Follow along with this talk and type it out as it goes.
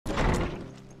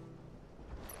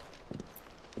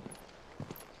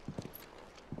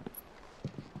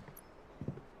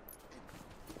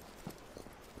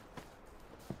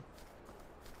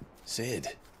Sid.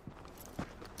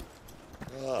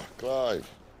 Ah, Clive.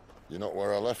 You're not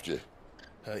where I left you.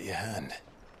 Hurt your hand.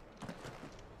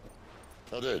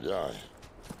 I did, aye.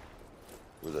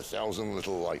 With 1,000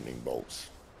 little lightning bolts.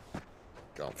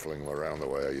 Can't fling them around the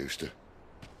way I used to.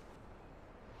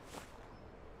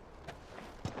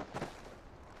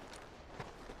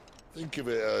 Think of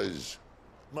it as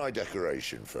my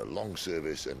decoration for long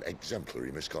service and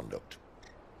exemplary misconduct.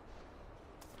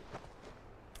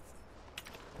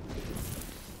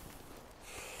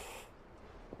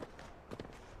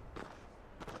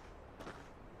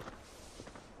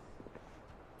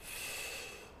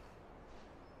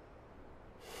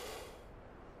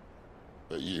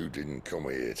 But you didn't come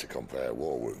here to compare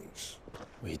war wounds.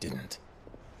 We didn't.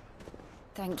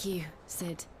 Thank you,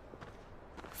 Sid.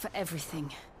 For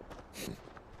everything.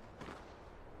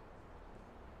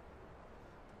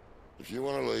 If you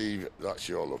want to leave, that's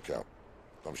your lookout.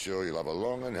 I'm sure you'll have a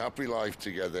long and happy life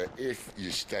together if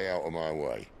you stay out of my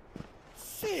way.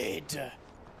 Sid!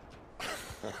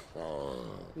 Oh.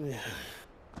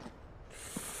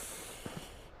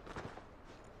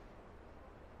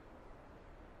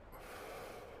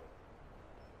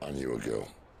 I knew a girl,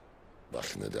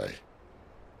 back in the day.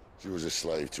 She was a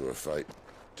slave to her fate,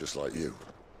 just like you.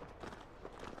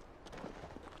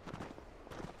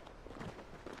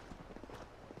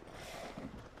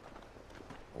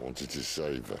 I wanted to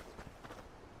save her.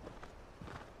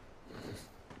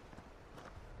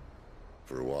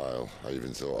 For a while, I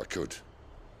even thought I could.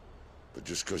 But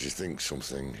just because you think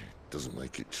something doesn't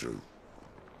make it true.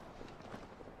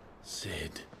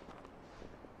 Sid.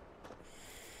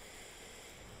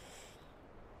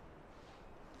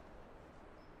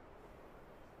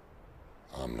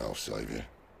 I'm no savior.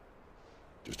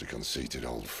 Just a conceited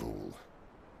old fool.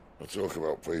 I talk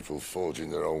about people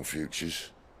forging their own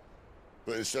futures.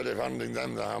 But instead of handing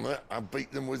them the hammer, I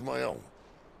beat them with my own.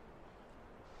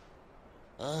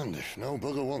 And if no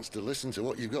bugger wants to listen to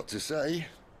what you've got to say,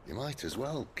 you might as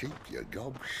well keep your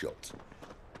gob shut.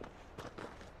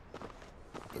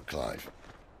 But Clive,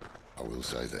 I will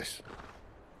say this.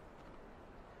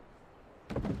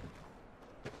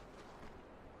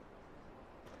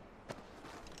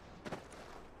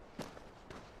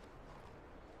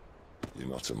 You're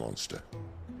not a monster.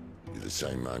 You're the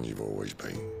same man you've always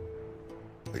been.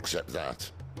 Accept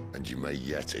that, and you may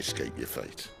yet escape your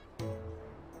fate.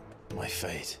 My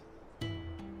fate.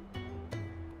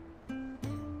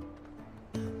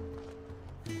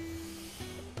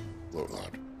 Look,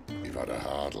 lad, you've had a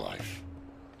hard life.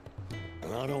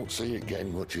 And I don't see it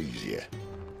getting much easier.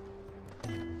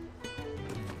 You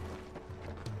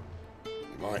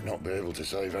might not be able to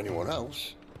save anyone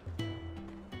else,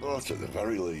 but at the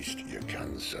very least, you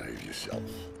can save yourself.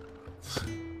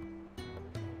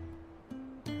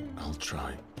 I'll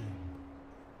try.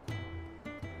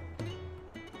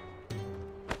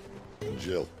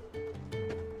 Jill.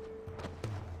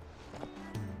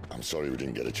 I'm sorry we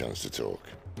didn't get a chance to talk,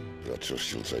 but I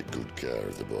trust you'll take good care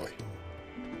of the boy.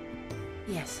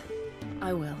 Yes,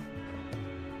 I will.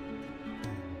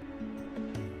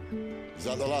 Is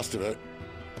that the last of it?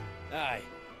 Aye.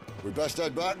 We best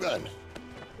head back then.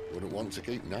 Wouldn't want to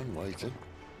keep Nan waiting.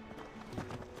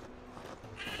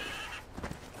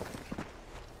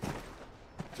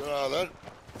 Ta-ra then.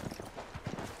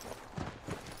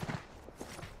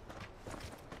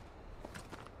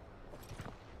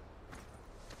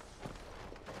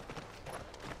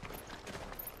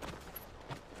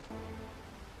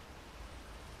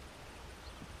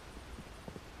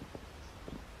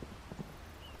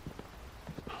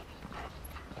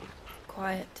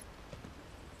 Quiet,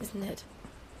 isn't it?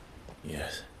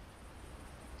 Yes.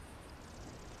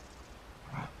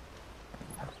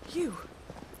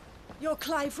 You're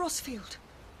Clive Rossfield.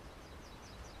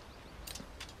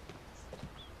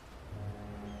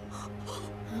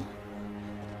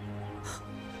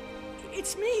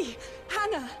 It's me,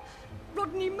 Hannah,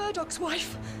 Rodney Murdoch's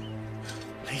wife.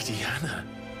 Lady Hannah.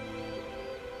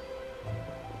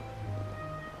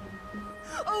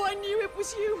 Oh, I knew it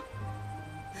was you.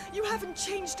 You haven't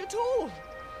changed at all.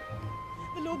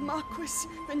 The Lord Marquis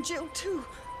and Jill too.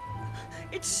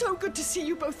 It's so good to see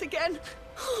you both again.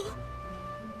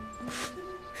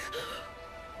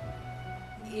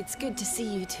 It's good to see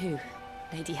you too,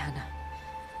 Lady Hannah.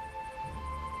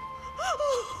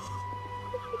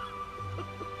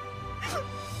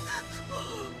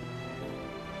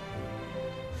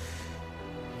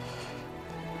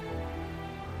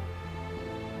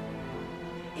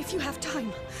 If you have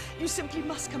time, you simply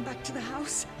must come back to the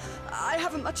house. I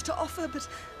haven't much to offer, but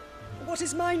what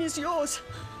is mine is yours.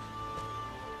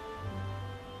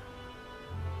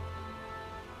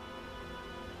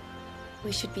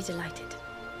 We should be delighted.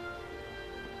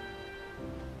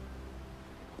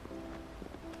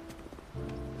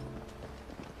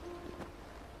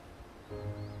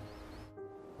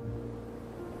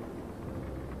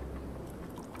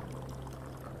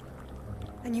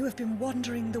 and you have been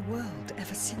wandering the world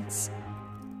ever since.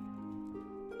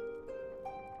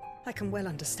 I can well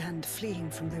understand fleeing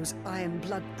from those iron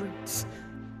blood brutes,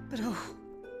 but oh,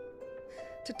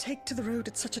 to take to the road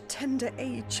at such a tender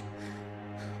age.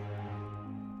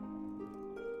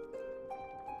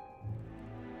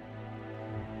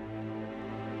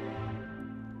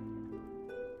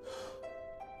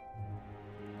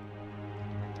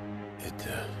 It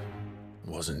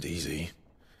wasn't easy,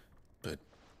 but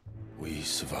we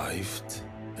survived,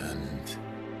 and...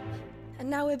 And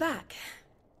now we're back.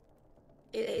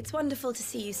 It's wonderful to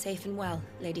see you safe and well,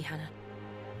 Lady Hannah.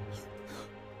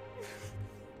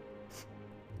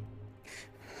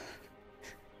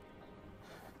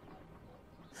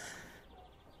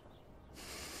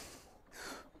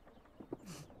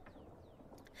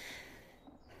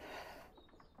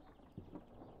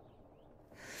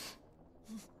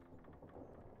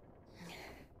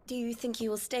 Do you think you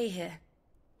will stay here,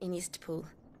 in Eastpool?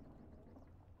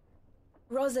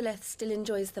 Rosalith still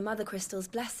enjoys the Mother Crystal's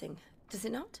blessing, does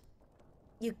it not?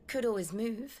 You could always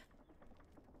move.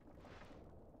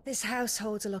 This house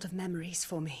holds a lot of memories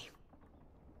for me.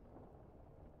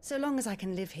 So long as I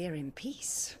can live here in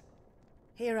peace,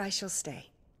 here I shall stay.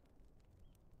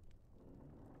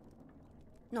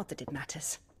 Not that it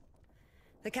matters.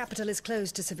 The capital is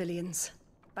closed to civilians,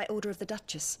 by order of the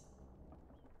Duchess.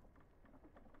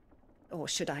 Or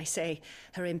should I say,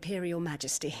 Her Imperial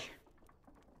Majesty.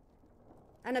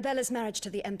 Annabella's marriage to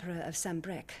the Emperor of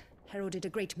Sambrec heralded a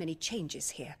great many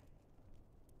changes here.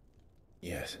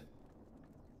 Yes.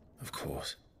 Of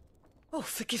course. Oh,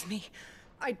 forgive me.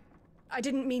 I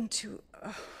didn't mean to...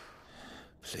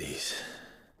 Please.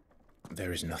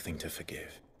 There is nothing to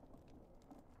forgive.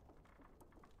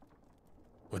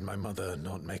 Would my mother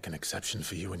not make an exception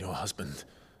for you and your husband?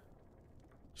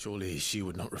 Surely she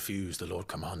would not refuse the Lord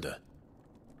Commander.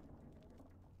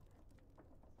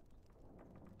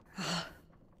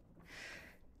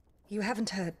 You haven't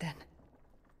heard, then.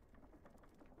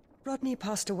 Rodney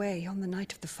passed away on the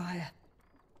night of the fire.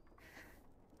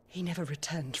 He never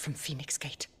returned from Phoenix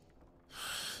Gate.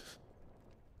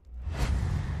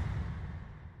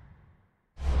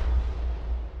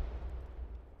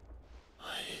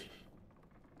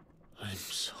 I'm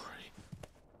sorry.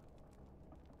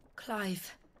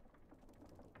 Clive.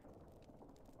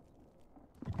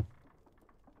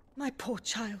 My poor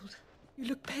child. You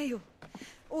look pale.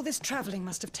 All this traveling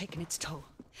must have taken its toll.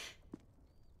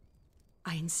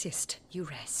 I insist you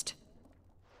rest.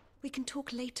 We can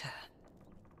talk later.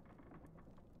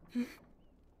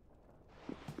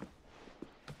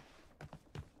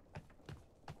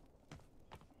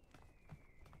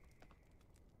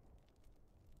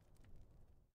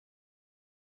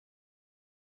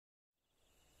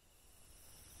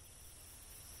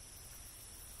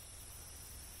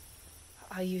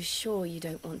 Are you sure you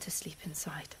don't want to sleep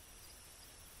inside?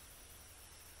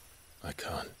 I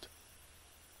can't.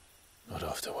 Not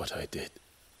after what I did.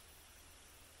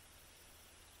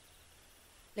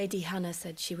 Lady Hannah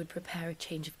said she would prepare a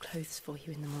change of clothes for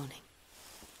you in the morning.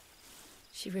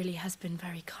 She really has been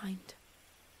very kind.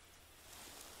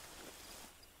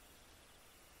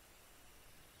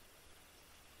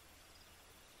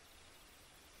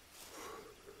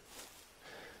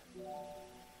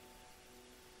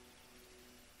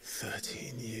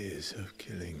 Years of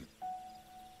killing.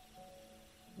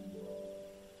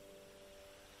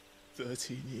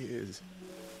 13 years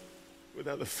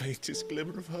without the faintest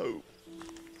glimmer of hope.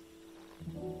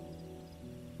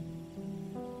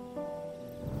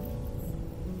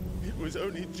 It was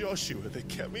only Joshua that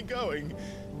kept me going.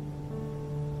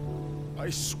 I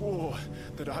swore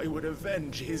that I would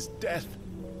avenge his death.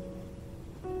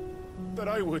 That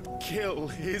I would kill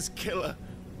his killer.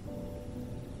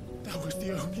 That was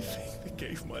the only thing that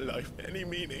gave my life any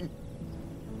meaning.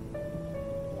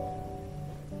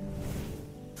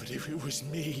 But if it was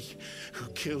me who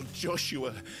killed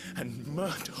Joshua and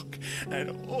Murdoch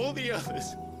and all the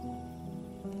others,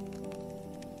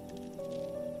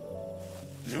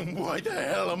 then why the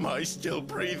hell am I still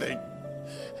breathing?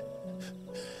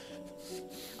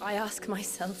 I ask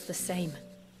myself the same.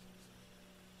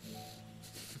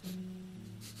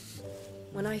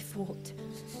 When I fought,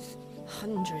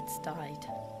 hundreds died.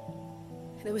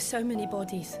 There were so many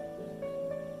bodies,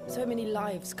 so many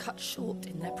lives cut short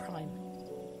in their prime.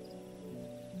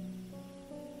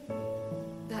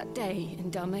 That day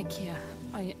in Dalmekia,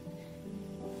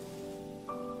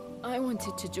 I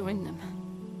wanted to join them.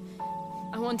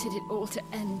 I wanted it all to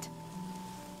end.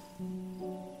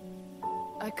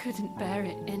 I couldn't bear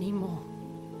it anymore.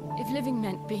 If living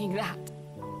meant being that,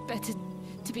 better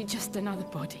to be just another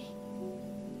body.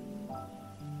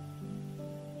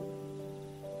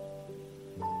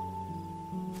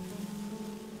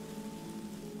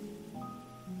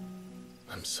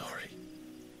 I'm sorry.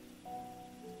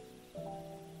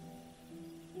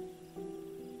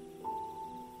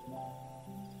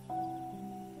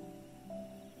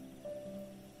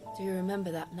 Do you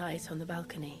remember that night on the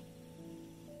balcony?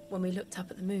 When we looked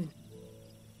up at the moon?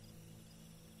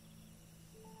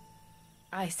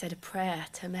 I said a prayer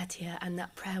to Metia, and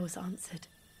that prayer was answered.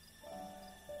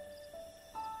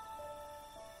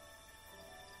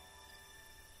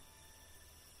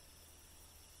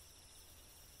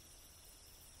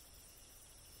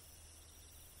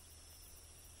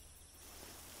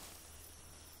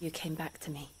 You came back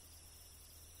to me.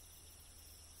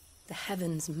 The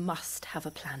heavens must have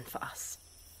a plan for us.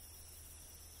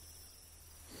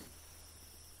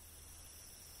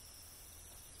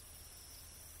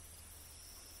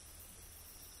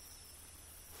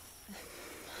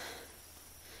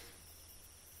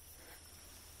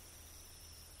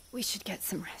 We should get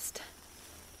some rest.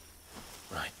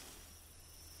 Right.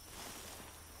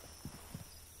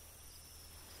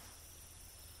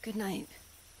 Good night,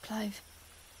 Clive.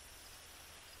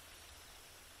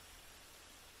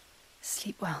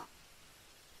 Sleep well.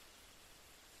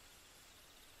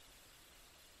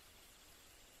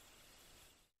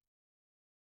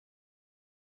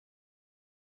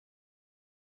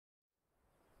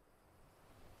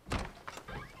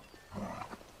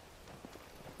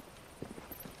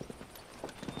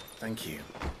 Thank you,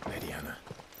 Lady Hannah.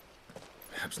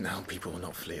 Perhaps now people will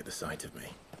not flee at the sight of me.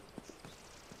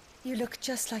 You look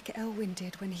just like Elwyn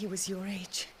did when he was your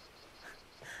age.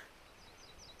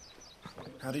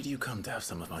 How did you come to have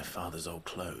some of my father's old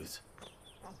clothes?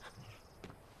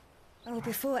 Oh,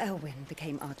 before Elwyn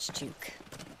became Archduke,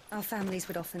 our families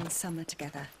would often summer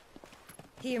together.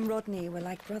 He and Rodney were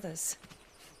like brothers.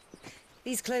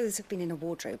 These clothes have been in a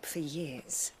wardrobe for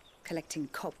years, collecting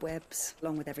cobwebs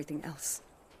along with everything else.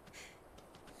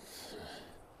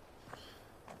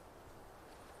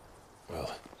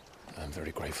 Well, I'm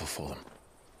very grateful for them.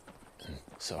 And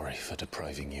sorry for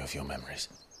depriving you of your memories.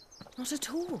 Not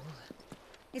at all.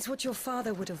 It's what your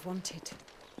father would have wanted.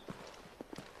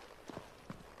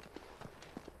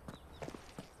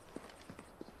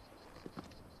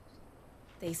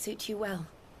 They suit you well.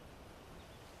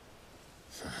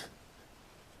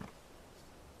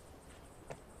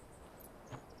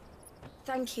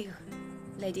 Thank you,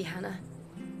 Lady Hannah.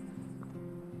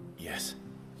 Yes,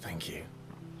 thank you.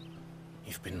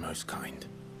 You've been most kind.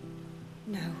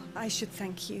 No, I should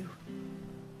thank you.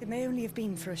 It may only have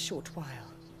been for a short while,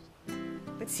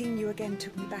 but seeing you again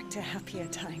took me back to happier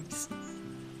times.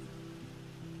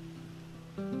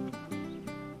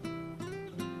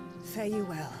 Fare you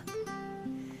well,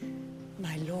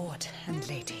 my lord and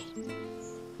lady.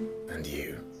 And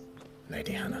you,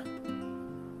 Lady Hannah.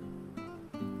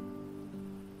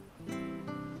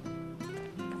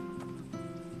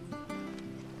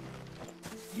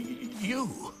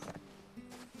 You?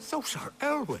 Those are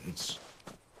Elwyn's.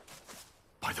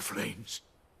 By the flames.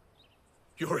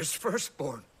 You're his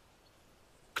firstborn.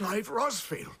 Clive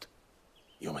Rosfield.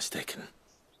 You're mistaken.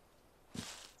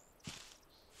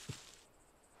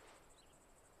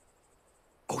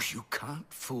 Oh, you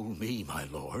can't fool me, my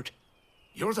lord.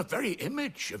 You're the very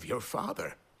image of your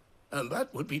father. And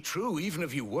that would be true even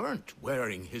if you weren't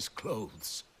wearing his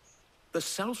clothes. The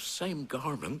self-same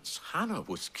garments Hannah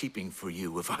was keeping for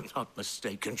you, if I'm not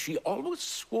mistaken. She always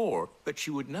swore that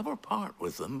she would never part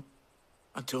with them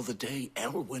until the day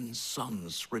Elwyn's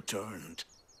sons returned.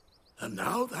 And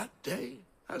now that day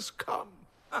has come.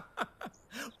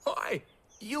 Why,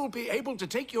 you'll be able to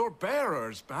take your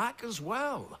bearers back as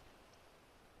well.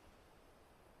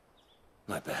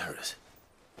 My bearers.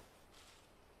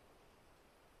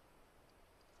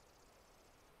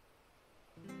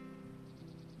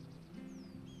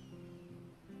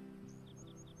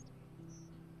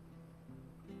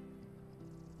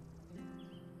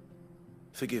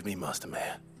 Forgive me, Master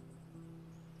Mayor.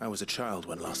 I was a child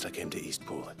when last I came to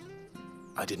Eastport.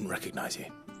 I didn't recognize you.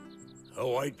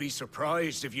 Oh, I'd be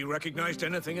surprised if you recognized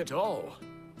anything at all.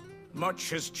 Much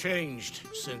has changed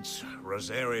since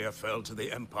Rosaria fell to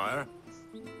the Empire.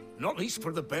 Not least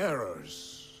for the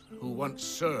bearers, who once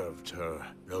served her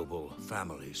noble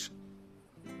families.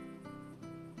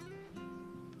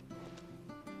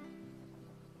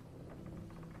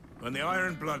 When the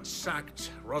Ironbloods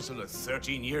sacked Rosalith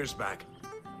 13 years back,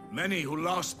 many who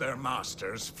lost their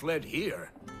masters fled here,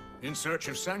 in search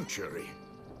of sanctuary.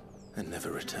 And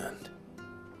never returned.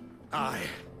 Aye.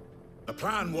 The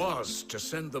plan was to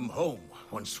send them home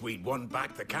once we'd won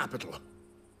back the capital.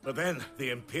 But then the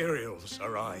Imperials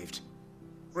arrived.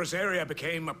 Rosaria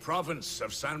became a province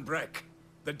of Sanbreque.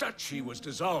 The duchy was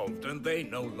dissolved, and they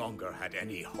no longer had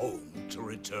any home to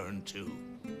return to.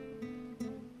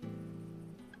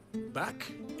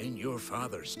 Back in your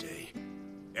father's day,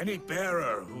 any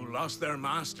bearer who lost their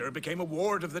master became a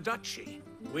ward of the duchy.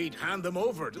 We'd hand them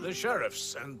over to the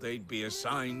sheriffs, and they'd be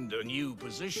assigned a new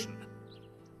position.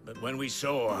 But when we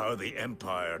saw how the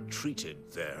Empire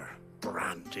treated their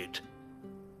branded,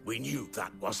 we knew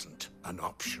that wasn't an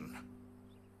option.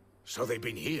 So they've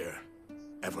been here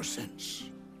ever since.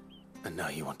 And now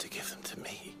you want to give them to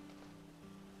me?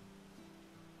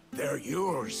 They're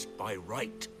yours by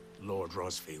right, Lord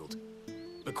Rosfield.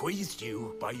 Bequeathed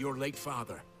you by your late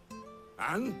father.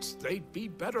 And they'd be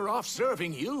better off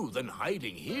serving you than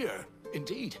hiding here.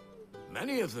 Indeed,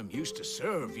 many of them used to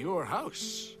serve your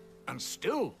house, and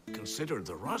still consider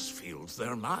the Rosfields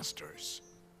their masters.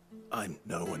 I'm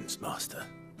no one's master.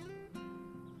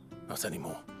 Not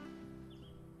anymore.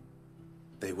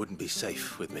 They wouldn't be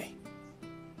safe with me.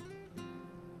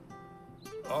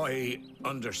 I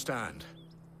understand.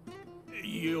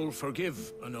 You'll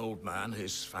forgive an old man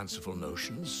his fanciful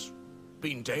notions.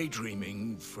 Been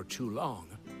daydreaming for too long.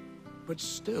 But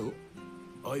still,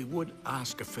 I would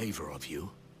ask a favor of you.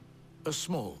 A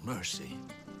small mercy.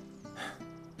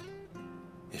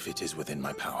 If it is within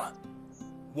my power.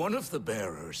 One of the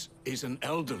bearers is an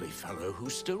elderly fellow who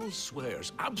still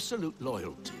swears absolute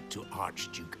loyalty to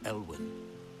Archduke Elwyn.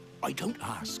 I don't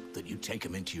ask that you take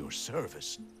him into your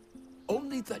service,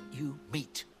 only that you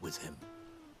meet with him.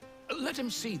 Let him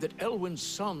see that Elwyn's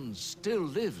son still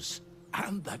lives,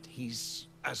 and that he's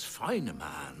as fine a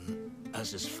man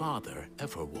as his father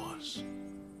ever was.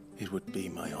 It would be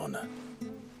my honor.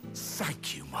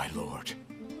 Thank you, my lord.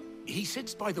 He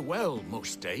sits by the well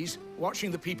most days, watching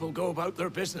the people go about their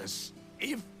business.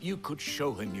 If you could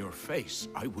show him your face,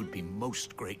 I would be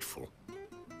most grateful.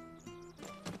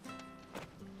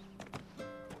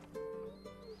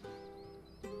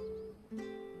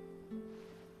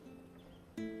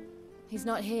 He's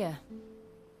not here.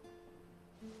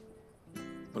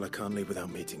 Well, I can't leave without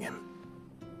meeting him.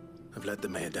 I've let the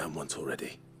mayor down once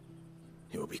already.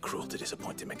 It would be cruel to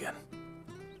disappoint him again.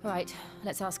 Right,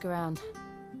 let's ask around.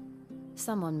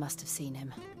 Someone must have seen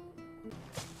him.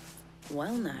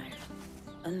 Well now,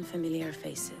 unfamiliar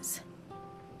faces.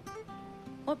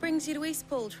 What brings you to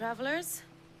Eastpool, travelers?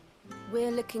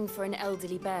 We're looking for an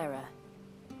elderly bearer.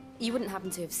 You wouldn't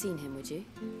happen to have seen him, would you?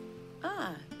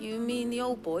 Ah, you mean the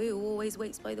old boy who always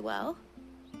waits by the well?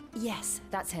 Yes,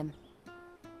 that's him.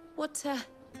 What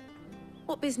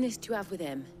business do you have with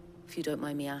him, if you don't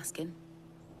mind me asking?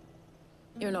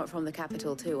 You're not from the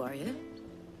capital too, are you?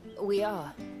 We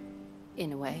are,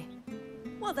 in a way.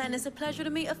 Well then, it's a pleasure to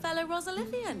meet a fellow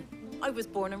Rosalifian. I was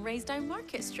born and raised down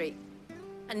Market Street.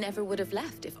 And never would have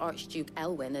left if Archduke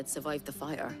Elwyn had survived the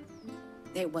fire.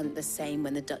 It wasn't the same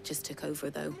when the Duchess took over,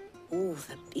 though. Oh,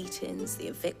 the beatings, the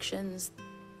evictions,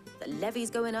 the levies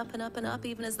going up and up and up,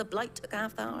 even as the blight took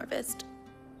half the harvest.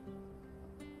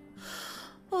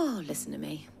 Oh, listen to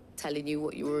me, telling you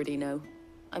what you already know.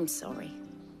 I'm sorry.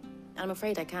 I'm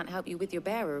afraid I can't help you with your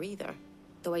bearer either,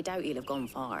 though I doubt he'll have gone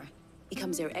far. He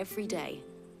comes here every day,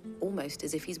 almost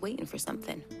as if he's waiting for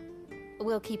something.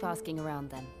 We'll keep asking around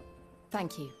then.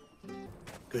 Thank you.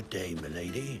 Good day,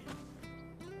 milady.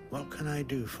 What can I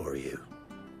do for you?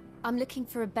 I'm looking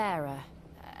for a bearer,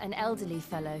 an elderly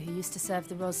fellow who used to serve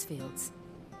the Rosfields.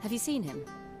 Have you seen him?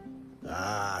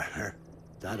 Ah,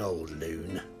 that old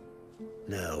loon.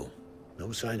 No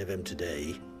sign of him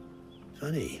today.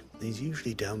 Funny, he's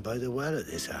usually down by the well at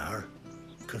this hour,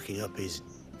 cooking up his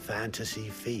fantasy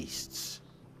feasts.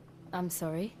 I'm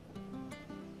sorry?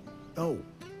 Oh,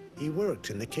 he worked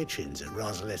in the kitchens at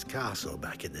Rosalith Castle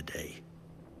back in the day.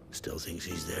 Still thinks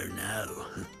he's there now.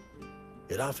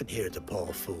 You'd often hear the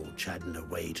poor fool chatting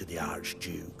away to the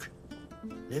Archduke.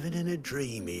 Living in a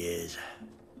dream he is.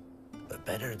 But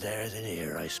better there than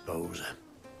here, I suppose.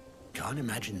 Can't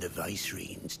imagine the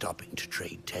Vicereine stopping to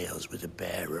trade tales with a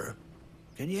bearer.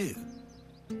 Can you?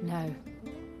 No.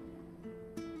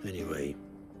 Anyway,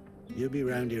 you'll be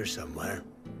round here somewhere.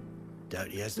 Doubt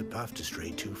he has the path to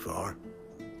stray too far.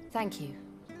 Thank you.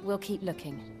 We'll keep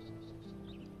looking.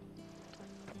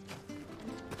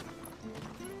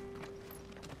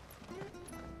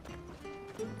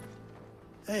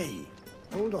 Hey,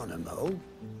 hold on a mo.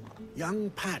 Young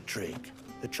Patrick,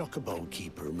 the chocobo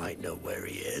keeper, might know where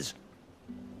he is.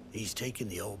 He's taken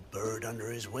the old bird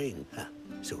under his wing,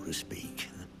 so to speak.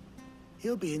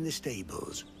 He'll be in the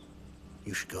stables.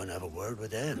 You should go and have a word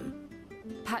with him.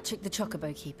 Patrick the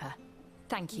Chocobo Keeper.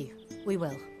 Thank you. We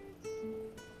will.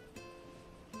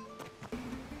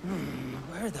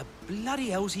 Where the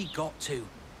bloody hell's he got to?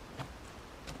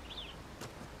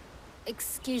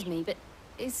 Excuse me, but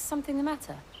is something the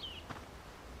matter?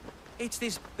 It's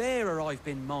this bearer I've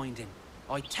been minding.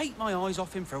 I take my eyes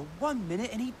off him for 1 minute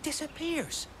and he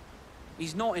disappears.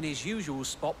 He's not in his usual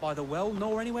spot by the well,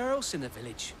 nor anywhere else in the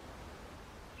village.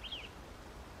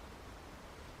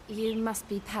 You must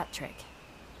be Patrick.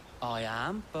 I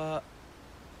am, but...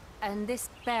 And this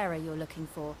bearer you're looking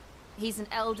for, he's an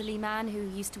elderly man who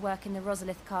used to work in the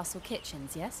Rosalith Castle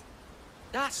kitchens, yes?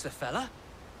 That's the fella.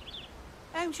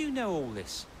 How do you know all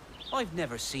this? I've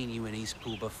never seen you in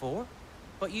Eastpool before,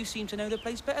 but you seem to know the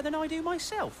place better than I do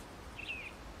myself.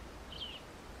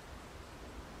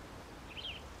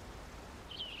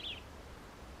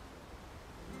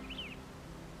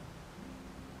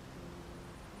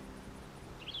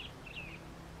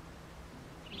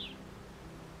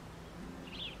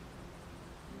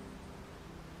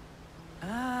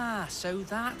 Ah, so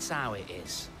that's how it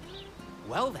is.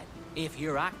 Well then, if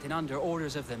you're acting under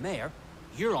orders of the mayor,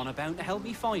 you're on about to help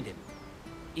me find him.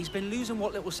 He's been losing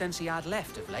what little sense he had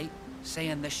left of late,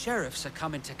 saying the sheriffs are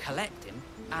coming to collect him,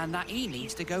 and that he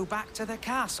needs to go back to the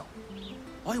castle.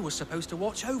 I was supposed to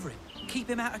watch over him, keep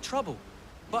him out of trouble.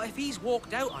 But if he's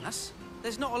walked out on us,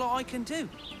 there's not a lot I can do.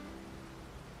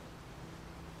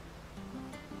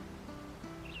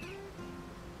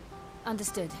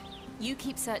 Understood. You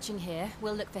keep searching here,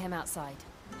 we'll look for him outside.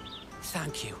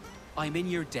 Thank you. I'm in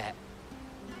your debt.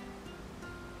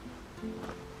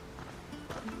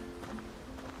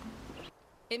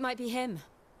 It might be him.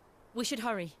 We should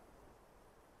hurry.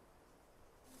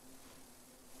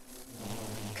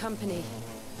 Company.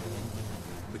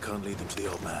 We can't lead them to the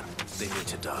old man. They need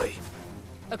to die.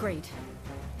 Agreed.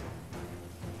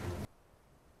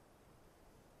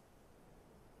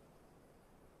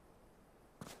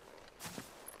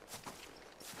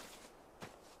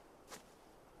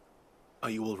 Are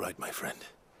you all right, my friend?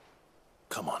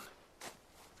 Come on.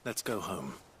 Let's go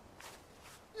home.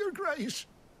 Your Grace,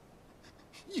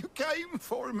 you came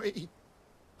for me.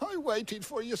 I waited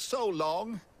for you so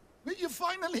long, but you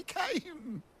finally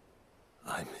came.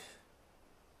 I'm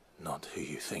not who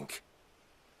you think.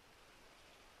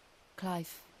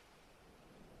 Clive.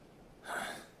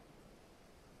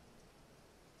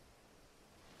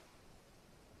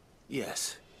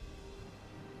 Yes.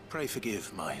 Pray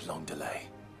forgive my long delay.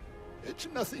 It's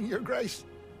nothing, Your Grace.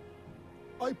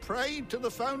 I prayed to the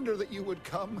Founder that you would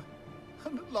come,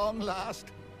 and at long last,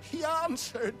 he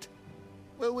answered.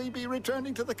 Will we be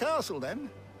returning to the castle, then?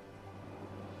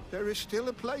 There is still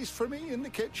a place for me in the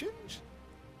kitchens?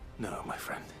 No, my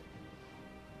friend.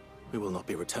 We will not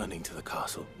be returning to the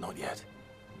castle, not yet.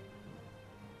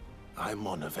 I'm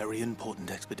on a very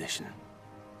important expedition,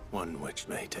 one which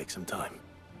may take some time.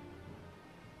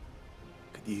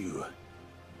 Could you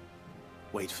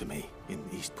wait for me in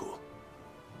Eastpool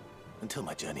until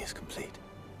my journey is complete?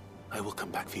 I will come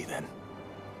back for you then.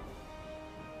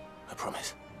 I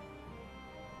promise.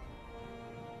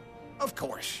 Of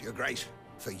course, Your Grace.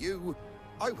 For you,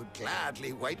 I would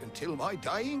gladly wait until my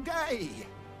dying day.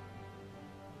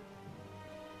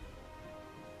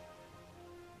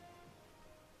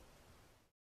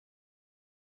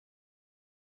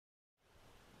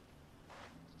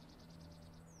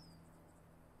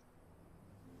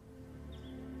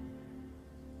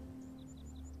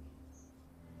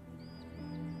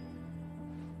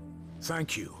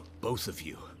 Thank you, both of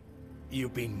you.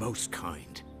 You've been most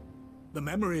kind. The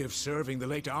memory of serving the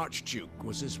late Archduke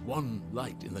was as one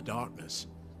light in the darkness,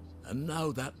 and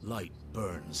now that light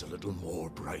burns a little more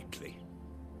brightly.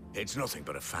 It's nothing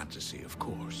but a fantasy, of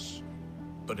course,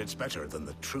 but it's better than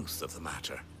the truth of the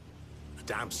matter. A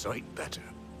damn sight better.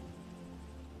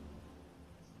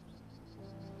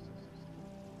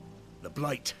 The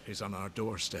blight is on our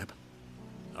doorstep.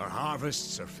 Our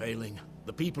harvests are failing.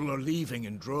 The people are leaving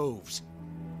in droves.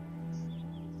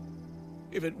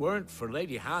 If it weren't for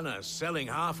Lady Hannah selling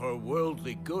half her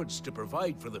worldly goods to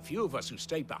provide for the few of us who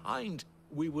stayed behind,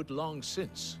 we would long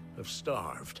since have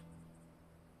starved.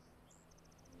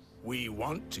 We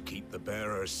want to keep the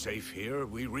bearers safe here,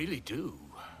 we really do.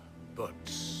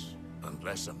 But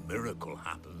unless a miracle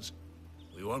happens,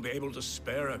 we won't be able to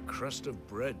spare a crust of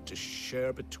bread to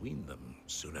share between them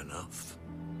soon enough.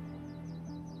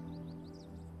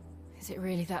 Is it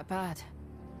really that bad?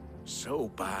 So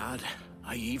bad,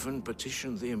 I even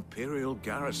petitioned the Imperial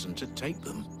garrison to take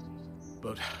them.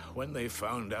 But when they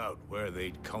found out where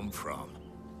they'd come from,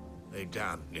 they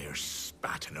damn near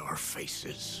spat in our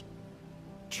faces.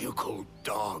 Ducal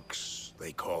dogs,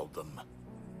 they called them.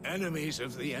 Enemies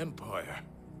of the Empire.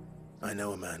 I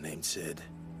know a man named Sid,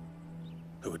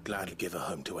 who would gladly give a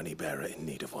home to any bearer in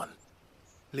need of one.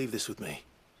 Leave this with me.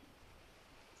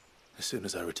 As soon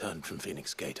as I return from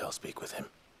Phoenix Gate, I'll speak with him.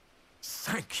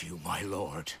 Thank you, my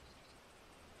lord.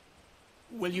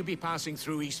 Will you be passing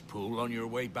through Eastpool on your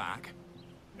way back?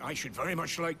 I should very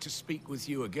much like to speak with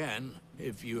you again,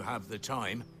 if you have the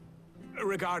time,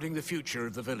 regarding the future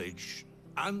of the village,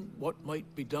 and what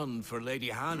might be done for Lady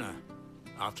Hannah.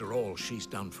 After all, she's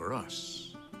done for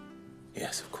us.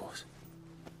 Yes, of course.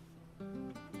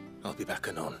 I'll be back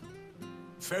anon.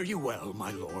 Fare you well,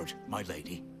 my lord, my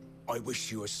lady. I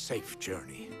wish you a safe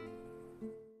journey.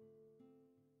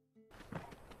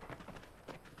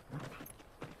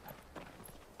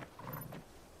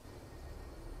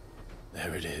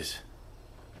 There it is.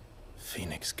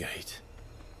 Phoenix Gate.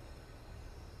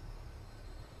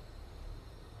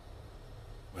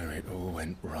 Where it all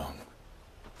went wrong.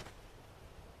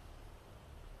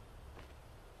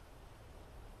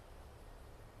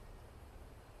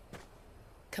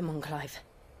 Come on, Clive.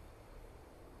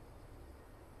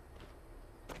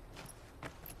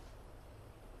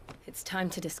 It's time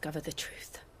to discover the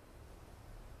truth.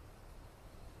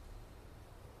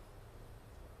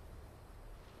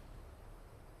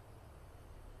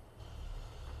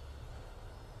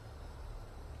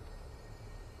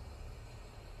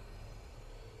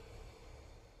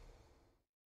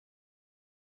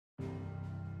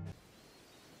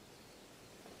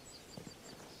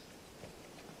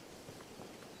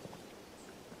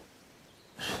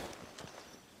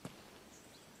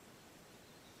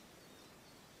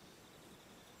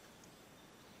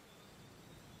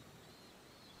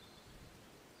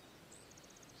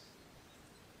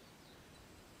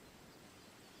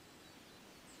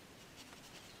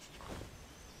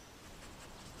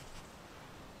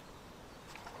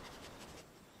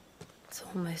 It's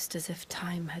almost as if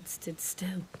time had stood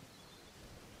still.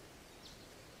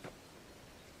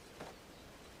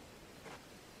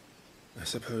 I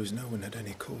suppose no one had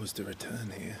any cause to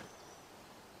return here.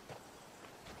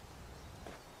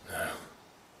 No.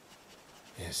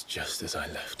 It's just as I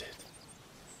left it.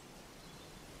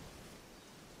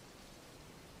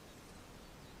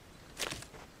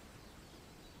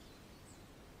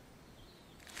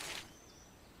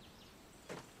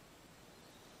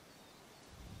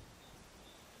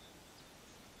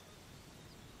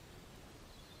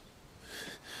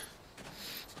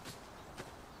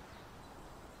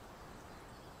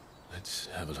 Let's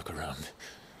have a look around.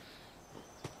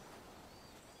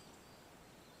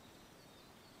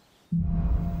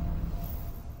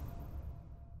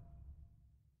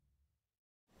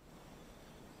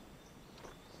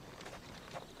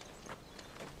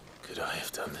 Could I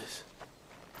have done this?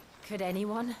 Could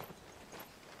anyone?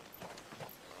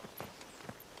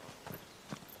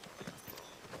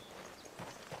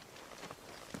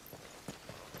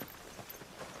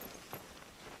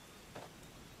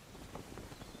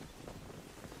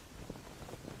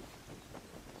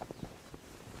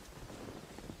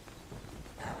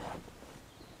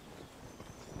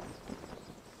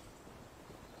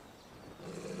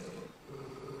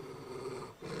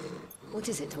 What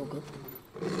is it, Torgal?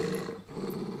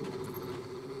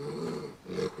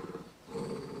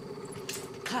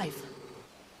 Clive.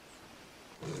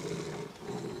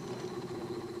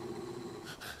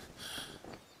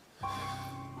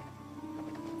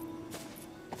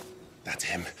 That's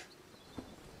him.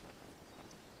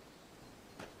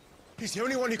 He's the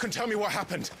only one who can tell me what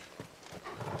happened.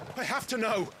 I have to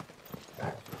know.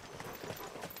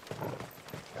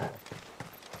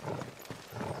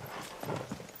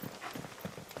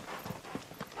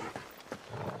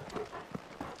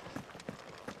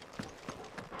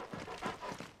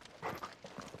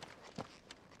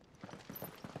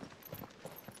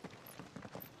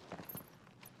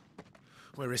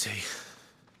 Where is he?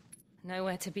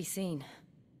 Nowhere to be seen.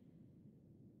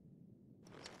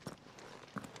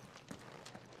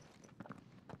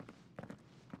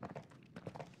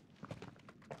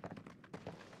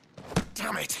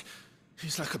 Damn it!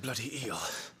 He's like a bloody eel.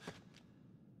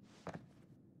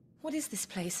 What is this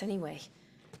place, anyway?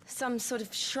 Some sort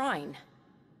of shrine?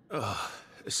 Oh,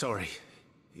 sorry.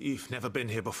 You've never been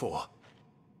here before.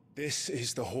 This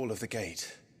is the Hall of the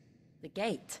Gate. The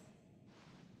gate?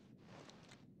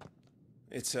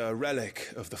 It's a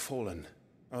relic of the Fallen.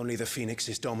 Only the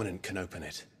Phoenix's dominant can open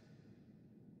it.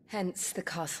 Hence the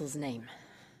castle's name.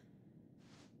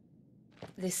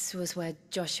 This was where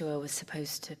Joshua was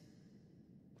supposed to...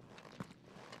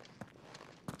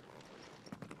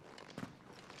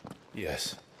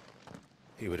 Yes.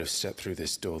 He would have stepped through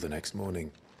this door the next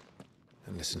morning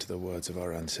and listened to the words of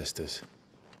our ancestors.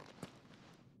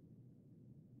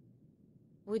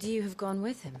 Would you have gone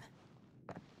with him?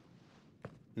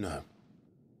 No.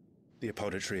 The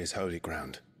apodatory is holy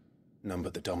ground. None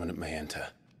but the dominant may enter.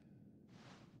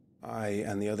 I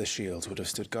and the other shields would have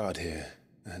stood guard here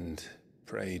and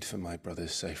prayed for my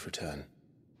brother's safe return.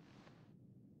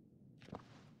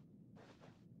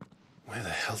 Where the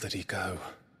hell did he go?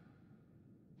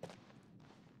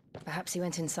 Perhaps he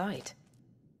went inside.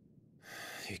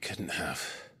 He couldn't have.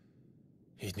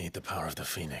 He'd need the power of the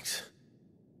Phoenix.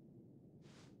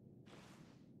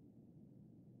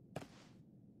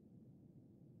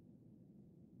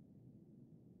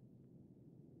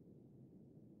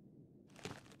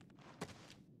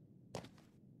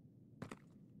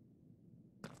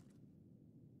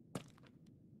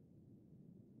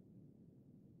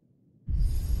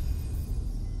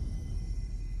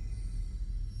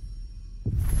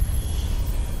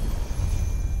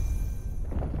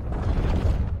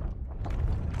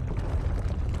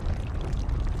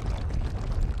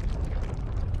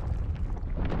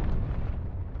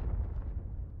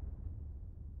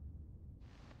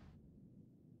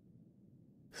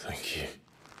 Thank you,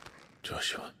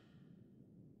 Joshua.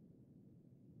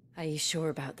 Are you sure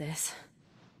about this?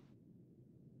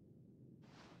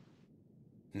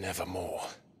 Nevermore.